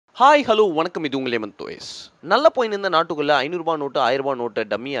Hi hello வணக்கம். இது உங்கள் ஹேமந்த். நல்ல போய் நின்ற நாட்டுக்குள்ள ₹500 நோட்டு ₹1000 நோட்டை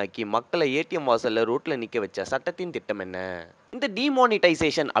டம்மி ஆக்கி மக்களை ஏடிஎம் வாசல்ல ரோட்ல நிக்க வச்ச சட்டத்தின் திட்டம் என்ன? இந்த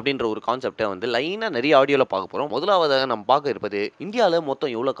டிமானிட்டைசேஷன் அப்படின்ற ஒரு கான்செப்டை லைனா நிறைய ஆடியோல பார்க்க போறோம். முதலாவதாக நம்ம பார்க்க இருப்பது இந்தியால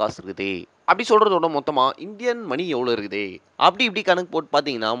மொத்தம் எவ்வளவு காசு இருக்குது அப்படி சொல்றதோட மொத்தமா இந்தியன் மணி எவ்வளவு இருக்குது அப்படி இப்படி கணக்கு போட்டு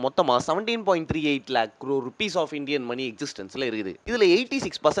பாத்தீங்கன்னா மொத்தமா 17.38 lakh crore rupees of Indian money எக்ஸிஸ்டன்ஸ்ல இருக்குது. இதுல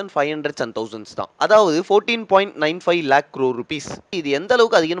 86% 500s and thousands தான். அதாவது 14.95 lakh crore rupees. இது எந்த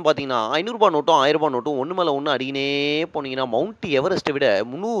அளவுக்கு அதிகம்னு பாத்தீங்கன்னா ₹500 நோட்டும் ₹1000 நோட்டும் ஒண்ணு மேல ஒண்ணு அடிக்கினே போனீங்கன்னா மவுண்ட் எவரெஸ்ட்டை விட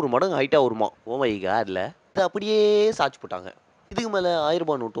 300 மடங்கு ஹைட்டா வருமா. ஓ மை காட்ல இதை அப்படியே சாச்சு போட்டாங்க. இதுக்கு மேல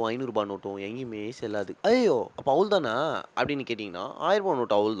 ₹1000 நோட்டும் ₹500 நோட்டும் எங்கேயுமே செல்லாது. ஐயோ அப்ப அவள் தானா அப்படின்னு கேட்டீங்கன்னா ₹1000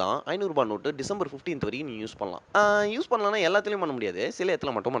 நோட்டு அவள் தான். ₹500 நோட்டு December 15th வரைக்கும் நீ யூஸ் பண்ணலாம். யூஸ் பண்ணலாம்னா எல்லாத்துலயும் பண்ண முடியாது, சில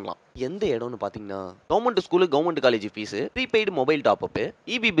இடத்துல மட்டும் பண்ணலாம். எந்த இடம்னு பாத்தீங்கன்னா government school, government college fees, prepaid mobile top up,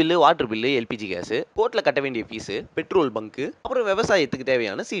 EB bill, water bill, LPG gas, கோர்ட்ல கட்ட வேண்டிய ஃபீஸ், பெட்ரோல் பங்க், அப்புறம் விவசாயத்துக்கு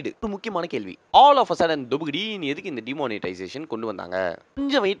தேவையான சீடு. ஒரு முக்கியமான கேள்வி, ஆல் ஆஃப் அ சடன் துபுகிடின்னு எதுக்கு இந்த டிமானிட்டைசேஷன் கொண்டு வந்தாங்க?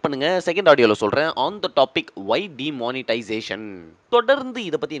 கொஞ்சம் வெயிட் பண்ணுங்க, செகண்ட் ஆடியோல சொல்றேன். On the topic why demonetisation. தொடர்ந்து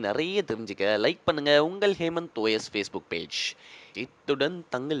இதை பத்தி நிறைய தெரிஞ்சுக்க லைக் பண்ணுங்க உங்கள் ஹேமந்த் OS ஃபேஸ்புக் பேஜ். இத்துடன்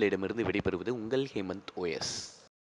தங்களிடமிருந்து விடைபெறுவது உங்கள் ஹேமந்த் OS.